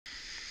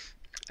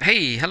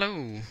Hey,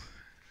 hello.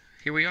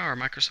 Here we are,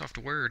 Microsoft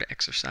Word,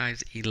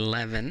 exercise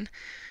 11.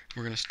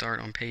 We're going to start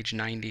on page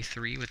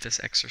 93 with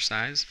this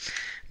exercise,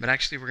 but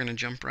actually we're going to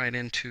jump right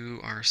into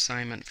our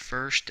assignment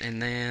first,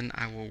 and then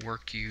I will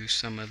work you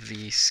some of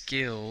the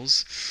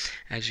skills.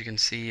 As you can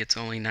see, it's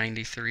only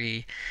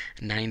 93,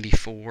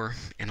 94,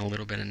 and a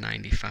little bit of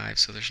 95,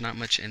 so there's not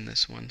much in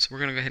this one. So we're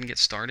going to go ahead and get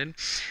started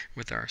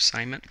with our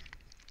assignment.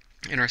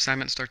 And our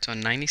assignment starts on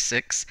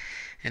 96,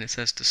 and it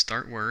says to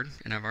start Word,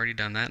 and I've already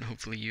done that, and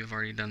hopefully you've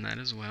already done that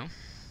as well.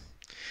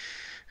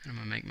 And I'm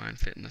going to make mine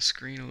fit in the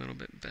screen a little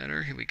bit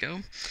better. Here we go.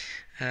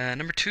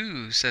 Number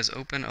 2 says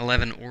open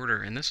 11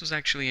 order, and this was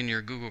actually in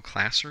your Google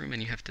Classroom,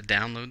 and you have to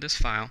download this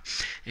file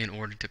in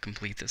order to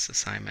complete this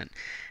assignment.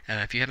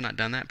 If you have not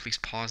done that, please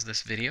pause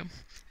this video,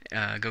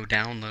 go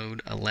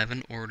download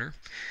 11 order,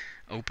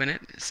 open it,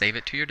 save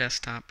it to your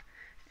desktop,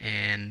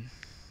 and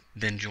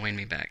then join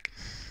me back.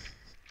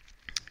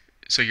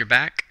 So you're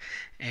back,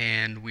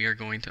 and we are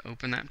going to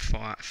open that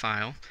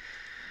file.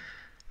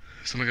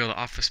 So I'm going to go to the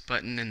Office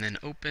button and then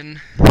open.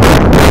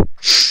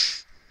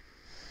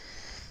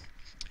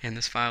 And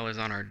this file is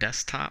on our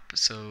desktop,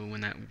 so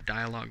when that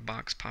dialog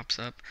box pops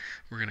up,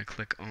 we're going to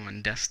click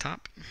on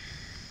Desktop.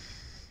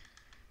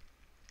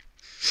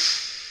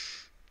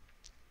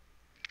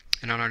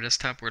 And on our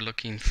desktop, we're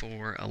looking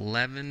for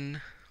 11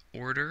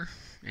 order,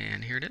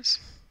 and here it is.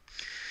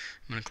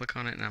 I'm going to click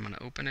on it, and I'm going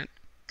to open it.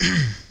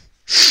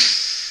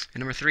 And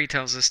number 3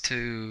 tells us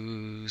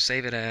to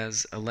save it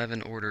as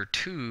 11 order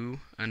 2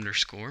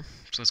 underscore.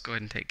 So let's go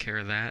ahead and take care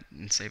of that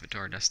and save it to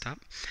our desktop.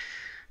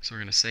 So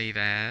we're going to save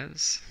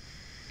as.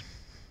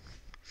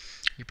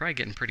 You're probably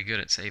getting pretty good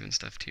at saving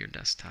stuff to your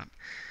desktop.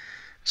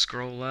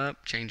 Scroll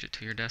up, change it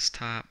to your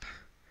desktop.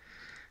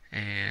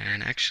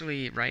 And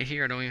actually right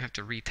here I don't even have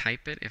to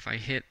retype it. If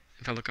I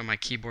look on my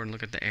keyboard and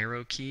look at the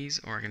arrow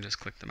keys, or I can just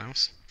click the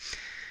mouse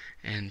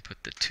and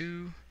put the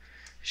 2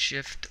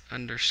 shift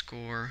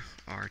underscore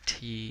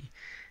RT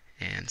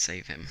and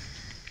save him.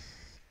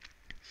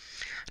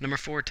 Number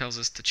 4 tells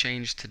us to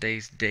change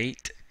today's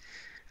date,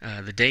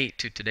 the date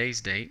to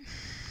today's date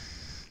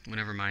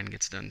whenever mine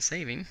gets done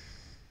saving.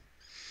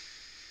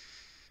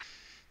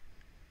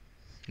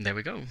 There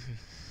we go.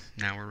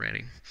 Now we're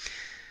ready.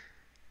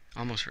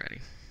 Almost ready.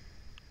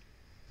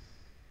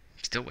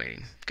 Still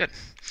waiting. Good.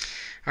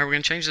 Alright, we're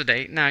going to change the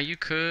date. Now you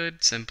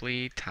could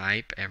simply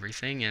type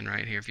everything in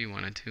right here if you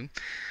wanted to,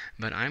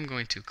 but I'm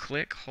going to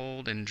click,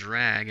 hold, and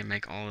drag and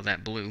make all of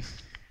that blue.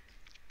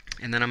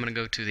 And then I'm going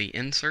to go to the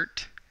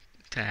Insert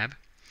tab,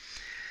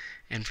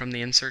 and from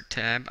the Insert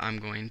tab I'm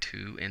going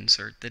to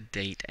insert the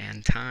date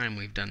and time.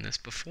 We've done this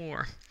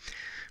before.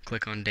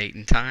 Click on Date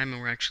and Time,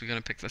 and we're actually going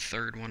to pick the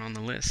third one on the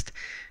list,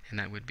 and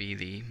that would be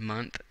the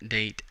month,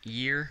 date,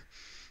 year.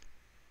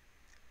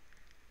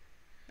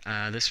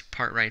 This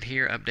part right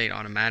here, update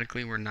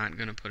automatically, we're not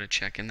going to put a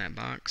check in that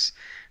box.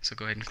 So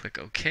go ahead and click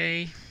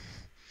OK,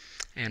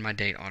 and my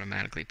date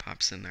automatically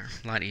pops in there.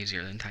 A lot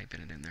easier than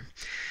typing it in there.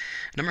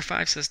 Number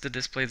 5 says to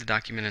display the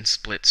document in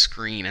split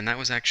screen, and that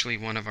was actually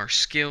one of our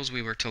skills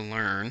we were to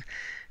learn,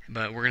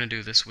 but we're going to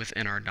do this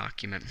within our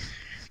document.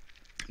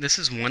 This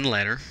is one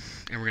letter,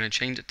 and we're going to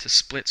change it to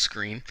split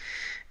screen.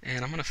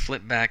 And I'm going to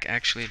flip back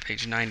actually to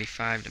page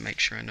 95 to make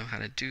sure I know how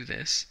to do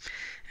this.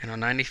 And on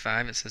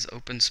 95 it says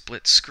open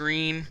split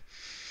screen.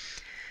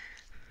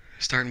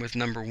 Starting with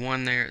number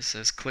 1 there, it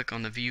says click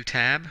on the View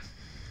tab.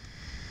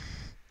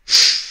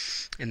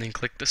 And then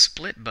click the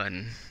Split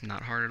button.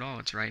 Not hard at all.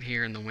 It's right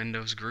here in the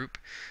Windows group.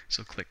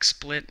 So click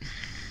Split.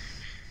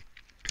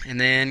 And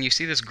then you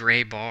see this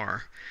gray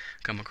bar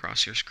come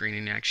across your screen,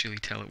 and you actually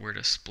tell it where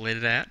to split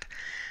it at.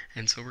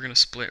 And so we're going to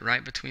split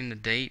right between the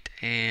date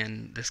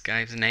and this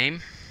guy's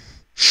name.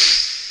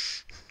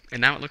 And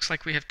now it looks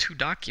like we have 2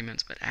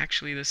 documents, but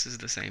actually this is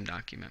the same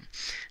document.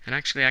 And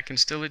actually I can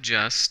still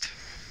adjust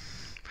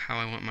how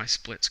I want my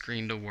split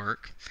screen to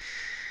work.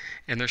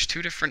 And there's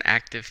 2 different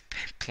active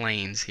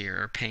planes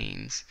here, or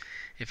panes.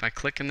 If I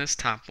click in this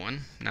top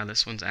one, now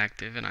this one's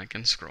active and I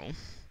can scroll.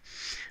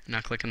 And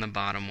I click in the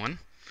bottom one,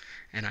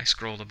 and I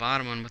scroll the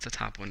bottom one, but the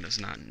top one does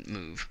not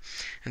move.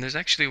 And there's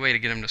actually a way to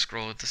get them to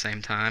scroll at the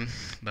same time,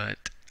 but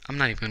I'm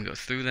not even going to go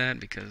through that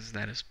because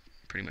that is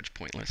pretty much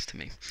pointless to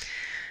me.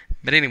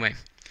 But anyway,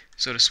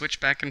 so to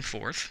switch back and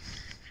forth,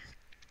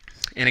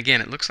 and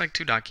again, it looks like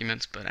 2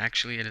 documents, but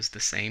actually it is the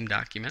same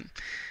document.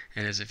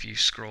 And as if you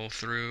scroll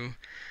through,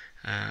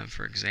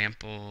 for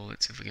example,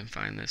 let's see if we can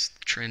find this.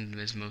 Trend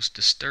is most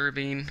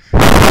disturbing.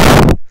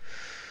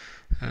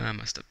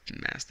 Must have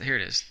masked. Here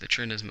it is. The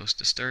trend is most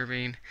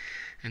disturbing.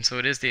 And so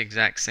it is the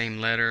exact same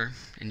letter,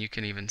 and you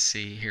can even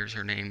see here's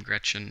her name,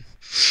 Gretchen.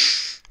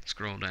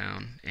 Scroll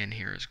down, and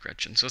here is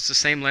Gretchen. So it's the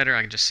same letter,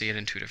 I can just see it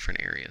in 2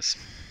 different areas.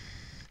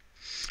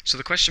 So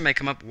the question may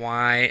come up,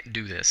 why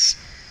do this?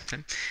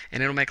 Okay?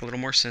 And it'll make a little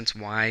more sense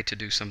why to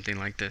do something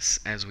like this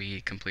as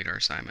we complete our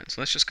assignment.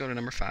 So let's just go to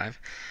number 5,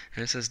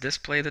 and it says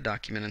display the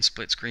document in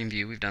split screen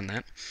view. We've done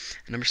that.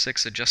 And number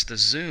 6, adjust the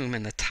zoom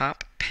in the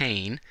top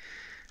pane.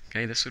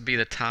 Okay, this would be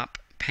the top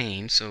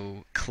pane,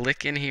 so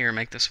click in here,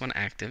 make this one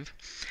active,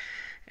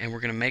 and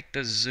we're going to make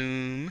the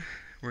zoom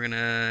we're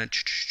gonna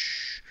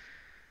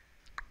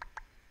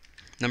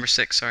number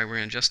 6. Sorry, we're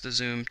gonna adjust the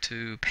zoom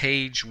to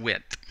page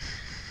width.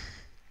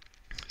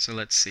 So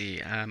let's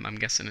see. I'm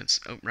guessing it's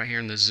right here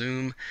in the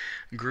zoom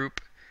group,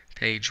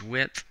 page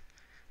width.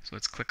 So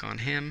let's click on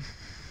him.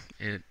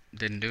 It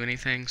didn't do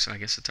anything, so I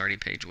guess it's already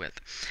page width.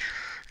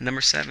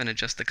 Number 7,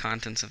 adjust the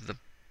contents of the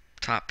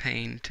top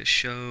pane to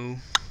show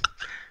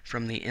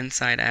from the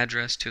inside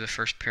address to the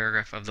first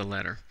paragraph of the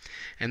letter.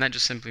 And that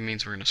just simply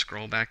means we're going to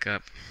scroll back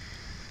up,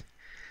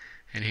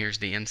 and here's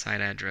the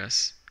inside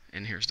address,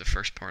 and here's the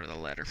first part of the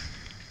letter.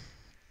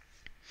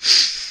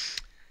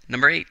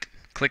 Number 8,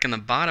 click in the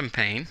bottom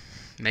pane,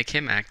 make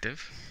him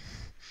active,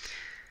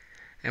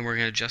 and we're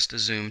going to adjust the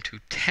zoom to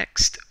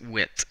text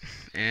width.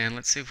 And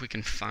let's see if we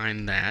can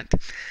find that.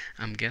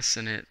 I'm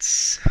guessing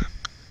it's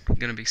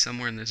going to be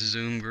somewhere in this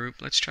zoom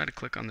group. Let's try to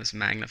click on this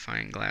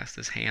magnifying glass,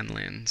 this hand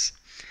lens.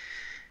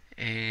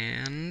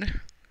 And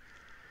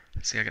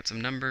let's see, I got some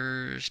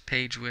numbers,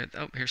 page width.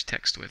 Oh, here's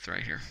text width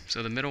right here.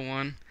 So the middle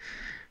one,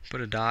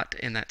 put a dot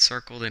in that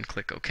circle, then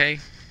click OK.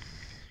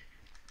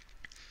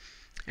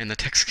 And the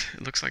text,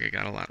 it looks like it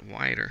got a lot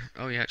wider.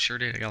 Oh yeah, it sure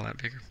did. It got a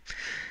lot bigger.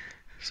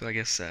 So I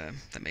guess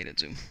that made it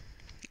zoom.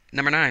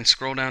 Number 9,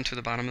 scroll down to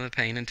the bottom of the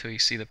pane until you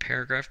see the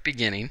paragraph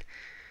beginning.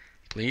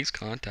 Please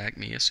contact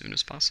me as soon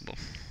as possible.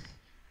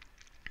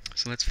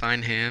 So let's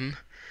find him.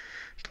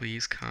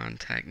 Please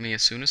contact me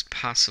as soon as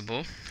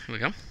possible. Here we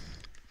go.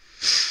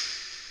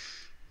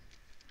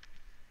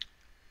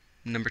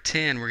 Number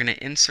 10, we're going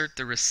to insert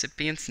the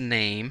recipient's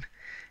name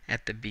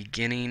at the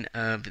beginning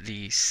of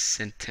the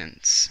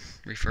sentence.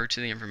 Refer to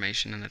the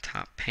information in the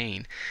top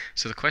pane.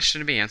 So the question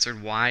to be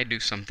answered, why do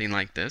something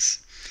like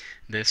this?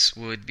 This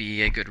would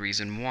be a good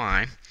reason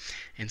why.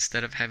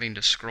 Instead of having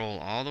to scroll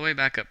all the way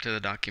back up to the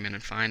document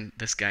and find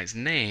this guy's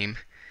name,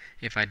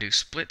 if I do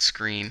split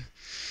screen,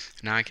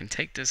 now I can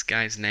take this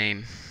guy's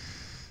name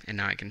and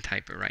now I can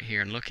type it right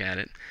here and look at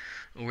it.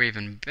 Or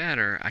even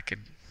better, I could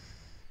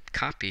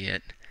copy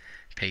it,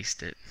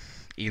 paste it,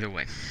 either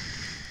way.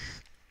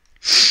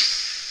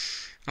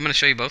 I'm going to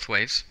show you both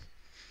ways.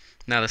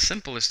 Now the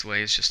simplest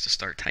way is just to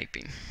start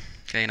typing.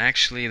 Okay, and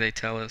actually they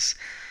tell us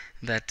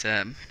that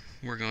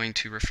we're going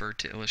to refer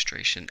to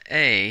illustration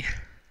A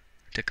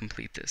to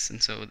complete this.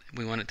 And so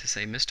we want it to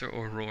say, Mr.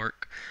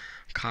 O'Rourke,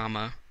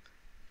 comma,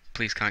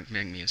 please contact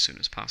me as soon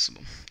as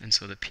possible. And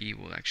so the P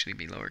will actually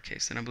be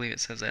lowercase. And I believe it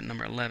says that at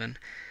number 11.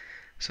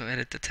 So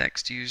edit the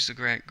text, use the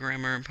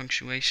grammar and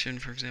punctuation,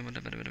 for example.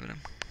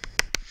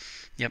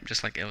 Yep,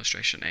 just like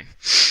illustration A.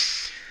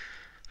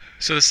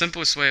 So the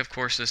simplest way, of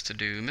course, is to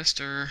do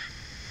Mr.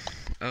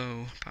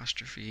 O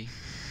apostrophe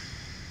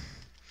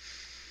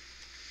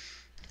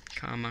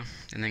comma,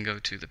 and then go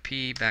to the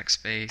P,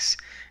 backspace,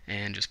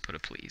 and just put a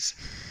please.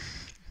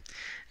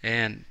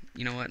 And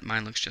you know what?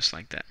 Mine looks just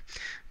like that.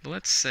 But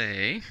let's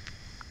say,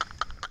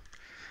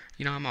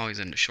 you know, I'm always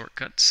into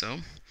shortcuts, so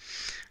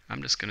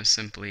I'm just going to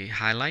simply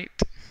highlight.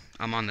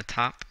 I'm on the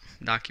top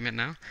document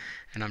now,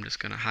 and I'm just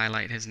going to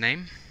highlight his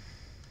name.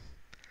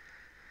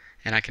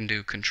 And I can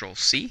do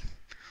Control-C,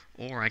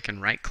 or I can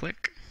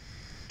right-click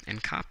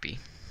and copy.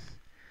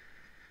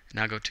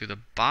 Now go to the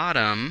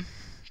bottom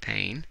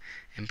pane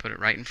and put it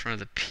right in front of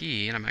the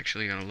P, and I'm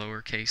actually going to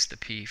lowercase the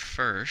P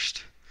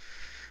first.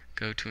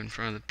 Go to in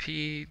front of the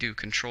P, do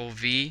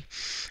Control-V,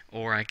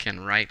 or I can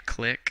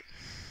right-click.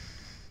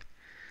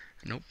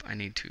 Nope, I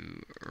need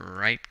to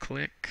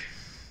right-click.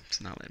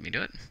 It's not letting me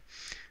do it.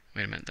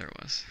 Wait a minute, there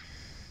it was.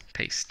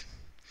 Paste.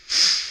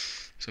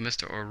 So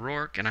Mr.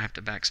 O'Rourke, and I have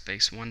to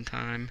backspace one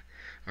time,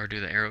 or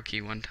do the arrow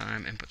key one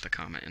time, and put the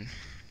comma in.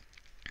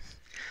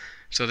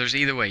 So there's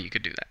either way you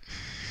could do that.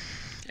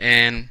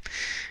 And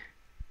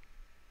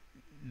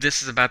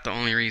this is about the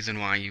only reason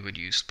why you would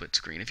use split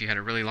screen. If you had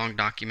a really long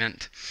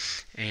document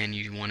and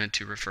you wanted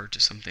to refer to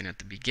something at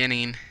the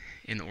beginning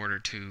in order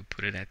to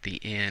put it at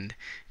the end,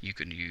 you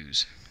could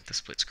use the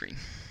split screen.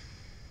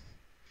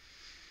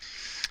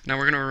 Now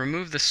we're going to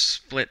remove the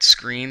split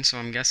screen, so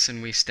I'm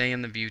guessing we stay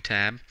in the View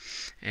tab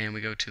and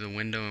we go to the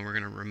window and we're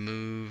going to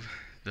remove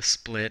the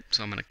split.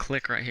 So I'm going to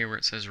click right here where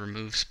it says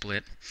Remove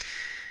Split,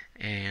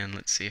 and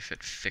let's see if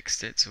it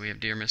fixed it. So we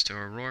have Dear Mr.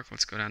 O'Rourke.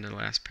 Let's go down to the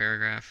last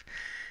paragraph,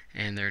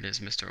 and there it is,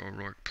 Mr.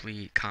 O'Rourke,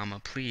 please, comma,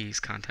 please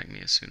contact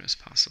me as soon as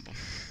possible.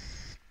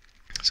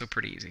 So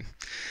pretty easy.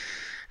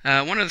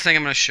 One other thing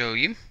I'm going to show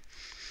you,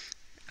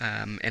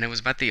 and it was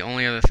about the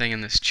only other thing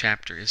in this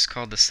chapter, is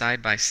called the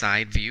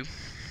side-by-side view.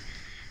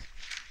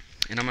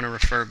 And I'm going to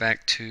refer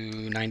back to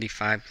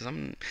 95 because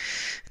I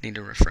need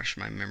to refresh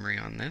my memory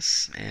on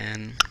this.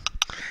 And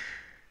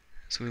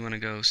so we want to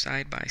go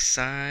side by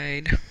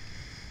side.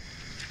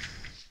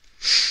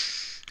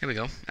 Here we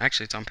go.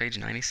 Actually, it's on page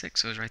 96,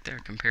 so it's right there.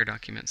 Compare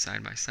documents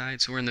side by side.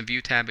 So we're in the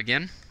View tab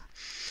again,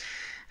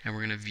 and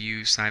we're going to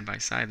view side by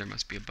side. There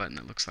must be a button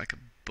that looks like a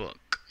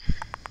book.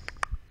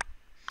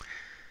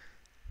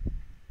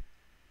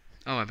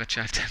 Oh, I bet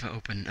you have to have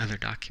open another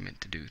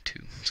document to do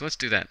too. So let's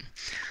do that.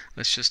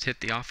 Let's just hit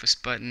the Office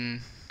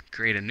button,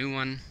 create a new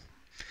one,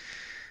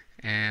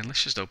 and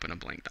let's just open a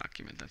blank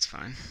document. That's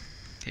fine.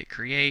 hit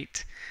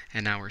create,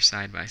 and now we're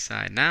side by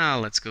side. Now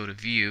let's go to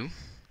view.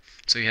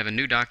 So you have a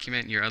new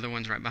document, your other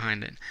one's right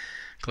behind it.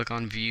 Click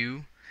on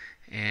view,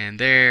 and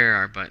there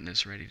our button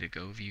is ready to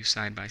go, view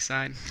side by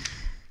side.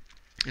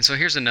 And so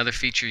here's another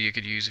feature you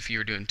could use if you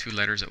were doing two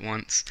letters at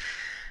once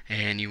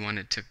and you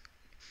wanted to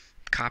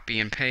copy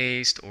and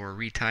paste or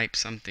retype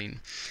something.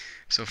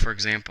 So for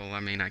example,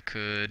 I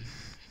could,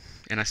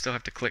 and I still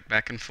have to click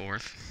back and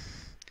forth.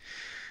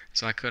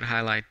 So I could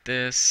highlight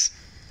this,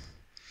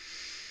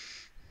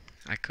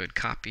 I could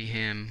copy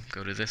him,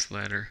 go to this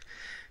letter,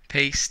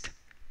 paste,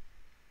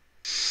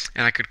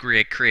 and I could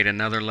create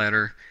another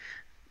letter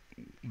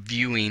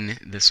viewing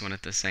this one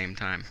at the same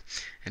time.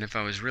 And if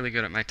I was really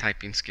good at my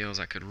typing skills,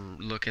 I could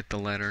look at the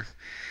letter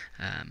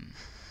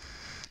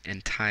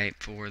and type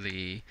for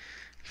the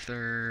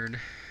third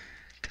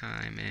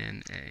time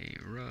in a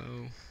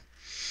row,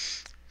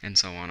 and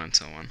so on and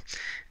so on.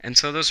 And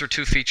so those are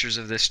two features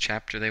of this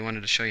chapter. They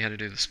wanted to show you how to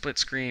do the split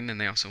screen, and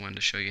they also wanted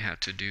to show you how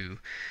to do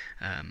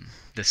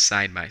the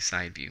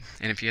side-by-side view.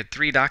 And if you had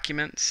 3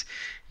 documents,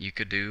 you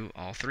could do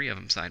all 3 of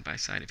them side by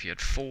side. If you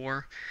had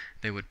 4,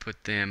 they would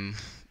put them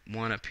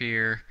 1 up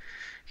here,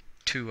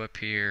 2 up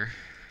here,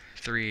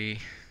 3,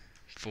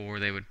 4,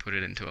 they would put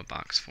it into a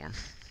box form.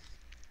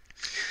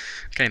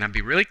 Okay, now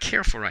be really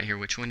careful right here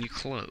which one you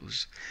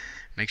close.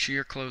 Make sure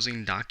you're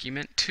closing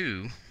document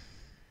 2,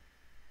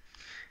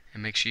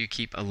 and make sure you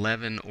keep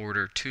 11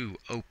 order 2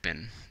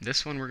 open.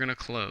 This one we're going to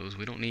close.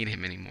 We don't need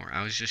him anymore.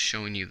 I was just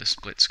showing you the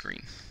split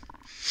screen.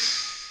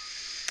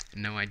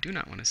 No, I do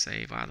not want to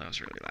save. Wow, that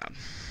was really loud.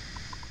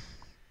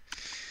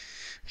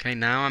 Okay,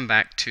 now I'm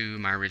back to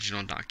my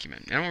original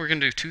document. Now we're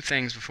going to do 2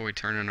 things before we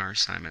turn in our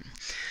assignment.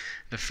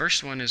 The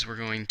first one is we're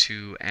going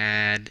to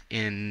add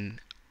in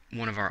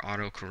one of our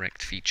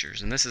autocorrect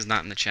features. And this is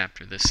not in the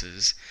chapter. This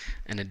is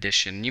an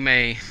addition. You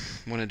may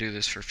want to do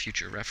this for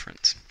future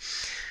reference.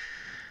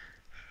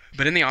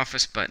 But in the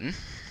Office button,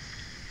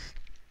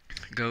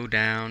 go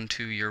down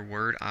to your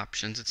Word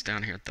options. It's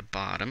down here at the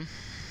bottom.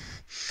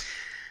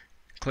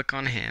 Click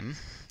on him,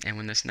 and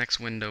when this next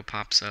window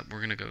pops up, we're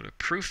going to go to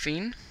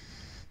Proofing.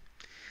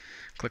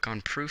 Click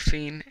on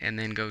Proofing, and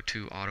then go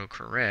to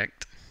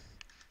Autocorrect,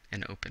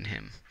 and open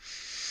him.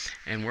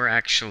 And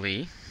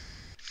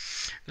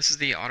this is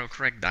the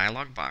autocorrect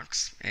dialog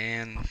box,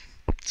 and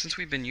since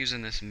we've been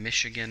using this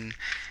Michigan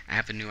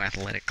Avenue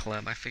Athletic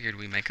Club, I figured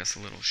we'd make us a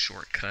little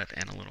shortcut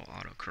and a little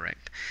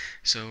autocorrect.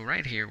 So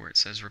right here where it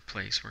says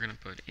replace, we're going to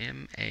put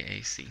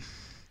MAAC.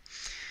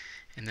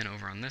 And then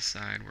over on this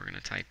side, we're going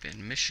to type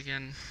in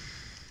Michigan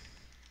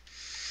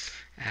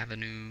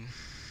Avenue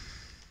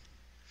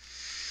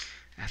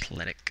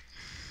Athletic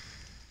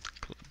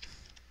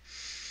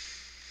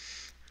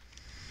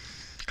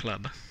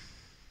Club.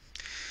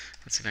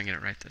 Let's see if I can get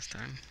it right this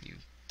time.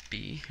 UB,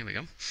 here we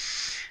go.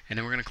 And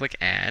then we're going to click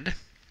Add.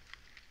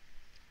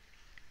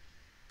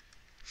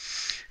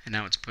 And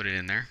now it's put it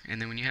in there. And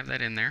then when you have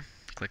that in there,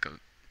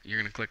 you're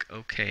going to click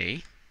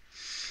OK.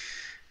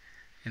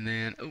 And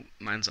then, oh,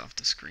 mine's off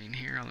the screen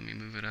here. Let me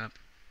move it up.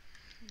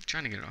 I'm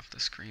trying to get it off the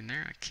screen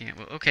there. I can't.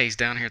 Well, OK is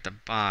down here at the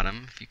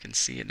bottom. If you can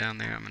see it down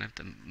there, I'm going to have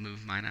to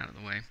move mine out of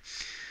the way.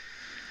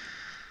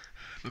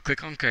 We'll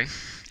click on OK.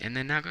 And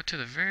then now go to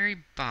the very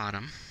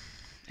bottom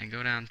and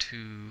go down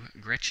to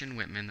Gretchen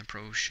Whitman, the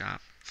Pro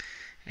Shop,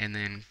 and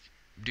then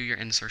do your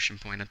insertion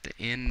point at the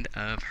end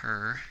of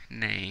her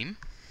name.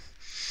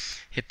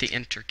 Hit the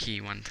Enter key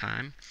 1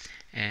 time,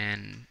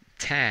 and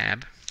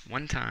Tab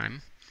 1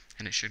 time,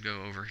 and it should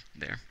go over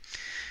there.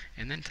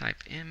 And then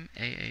type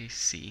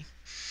MAAC,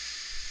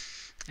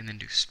 and then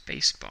do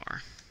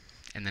spacebar,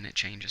 and then it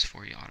changes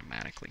for you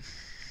automatically.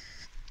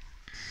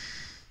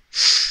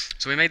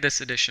 So we made this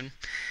addition,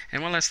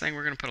 and one last thing,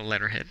 we're going to put a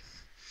letterhead.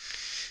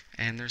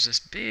 And there's this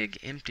big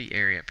empty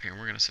area up here.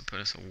 We're going to put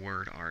us a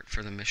word art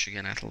for the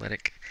Michigan Avenue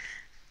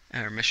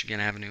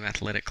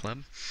Athletic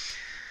Club.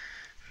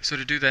 So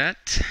to do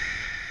that,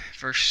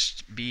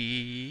 first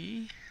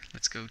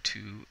let's go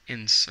to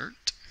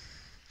Insert.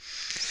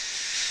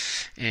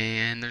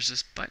 And there's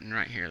this button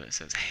right here that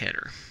says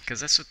Header, because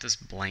that's what this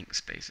blank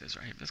space is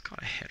right here. That's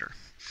called a header.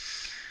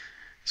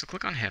 So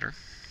click on Header.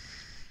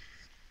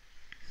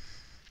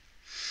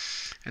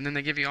 And then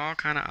they give you all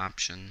kind of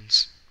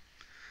options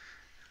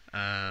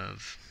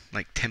of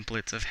like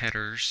templates of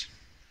headers,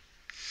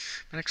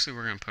 but actually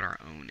we're going to put our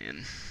own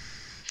in.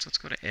 So let's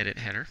go to Edit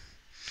Header,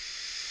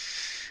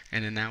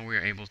 and then now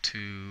we're able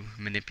to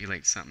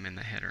manipulate something in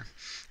the header.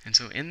 And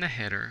so in the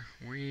header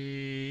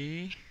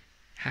we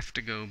have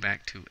to go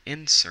back to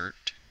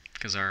Insert,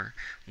 because our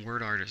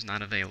word art is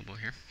not available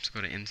here. So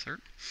go to Insert,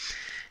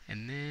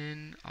 and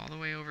then all the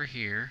way over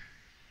here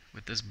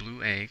with this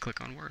blue A, click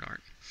on Word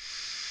Art.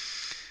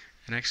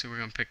 And actually we're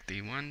going to pick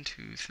the 1,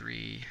 2,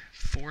 3,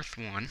 4th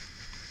one.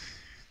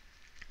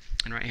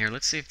 And right here,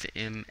 let's see if the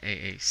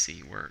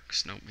MAAC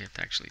works. Nope, we have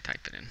to actually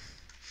type it in.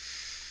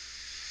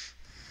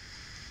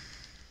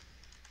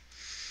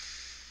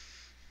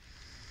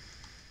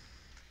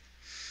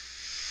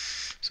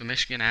 So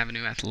Michigan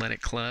Avenue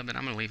Athletic Club, and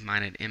I'm going to leave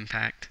mine at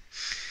Impact.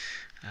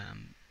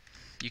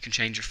 You can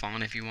change your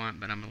font if you want,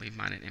 but I'm going to leave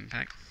mine at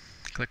Impact.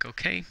 Click click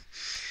OK.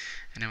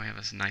 And now we have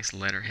this nice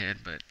letterhead,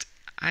 but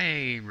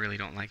I really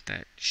don't like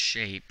that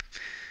shape.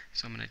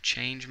 So I'm going to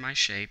change my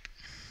shape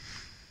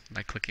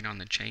by clicking on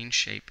the Change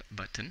Shape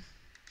button.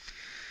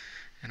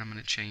 And I'm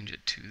going to change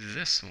it to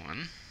this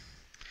one,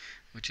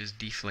 which is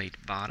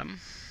Deflate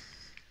Bottom.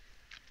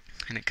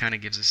 And it kind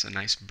of gives us a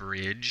nice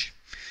bridge.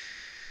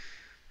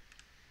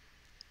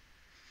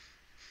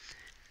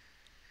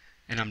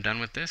 And I'm done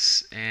with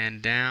this. And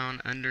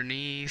down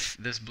underneath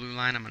this blue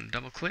line, I'm going to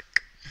double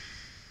click.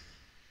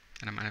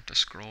 And I might have to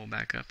scroll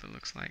back up, it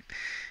looks like.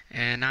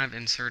 And I've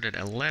inserted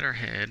a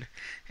letterhead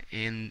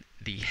in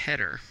the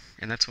header.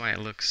 And that's why it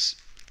looks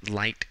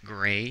light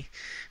gray,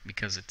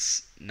 because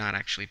it's not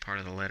actually part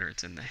of the letter.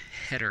 It's in the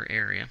header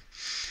area.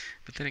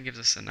 But then it gives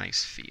us a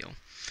nice feel.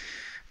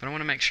 But I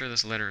want to make sure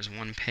this letter is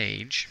one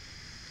page,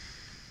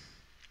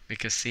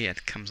 because see,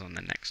 it comes on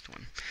the next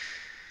one.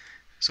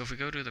 So if we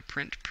go to the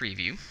print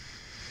preview,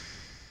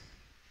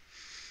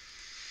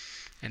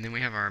 and then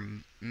we have our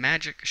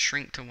magic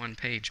shrink to one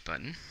page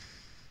button,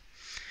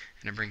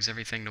 and it brings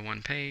everything to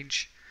one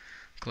page.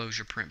 Close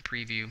your print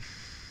preview.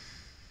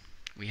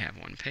 We have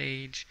one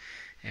page,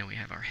 and we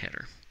have our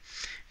header.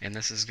 And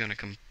this is going to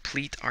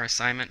complete our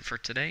assignment for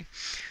today.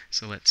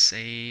 So let's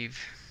save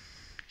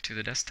to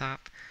the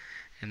desktop,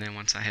 and then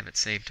once I have it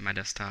saved to my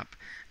desktop,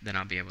 then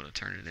I'll be able to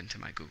turn it into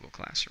my Google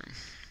Classroom.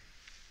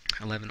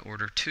 11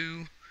 order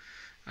 2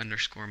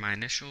 underscore my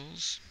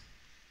initials.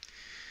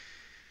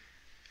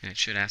 And it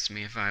should ask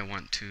me if I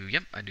want to,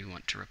 yep, I do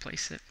want to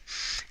replace it.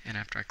 And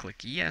after I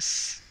click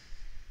yes,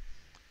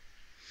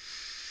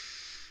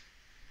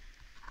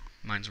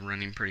 mine's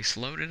running pretty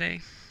slow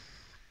today.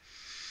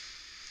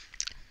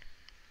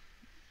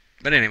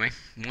 But anyway,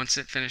 once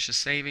it finishes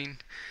saving,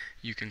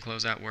 you can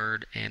close out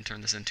Word and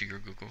turn this into your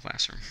Google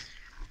Classroom.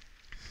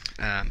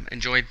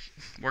 Enjoyed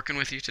working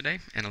with you today,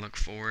 and I look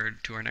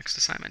forward to our next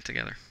assignment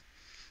together.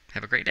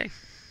 Have a great day.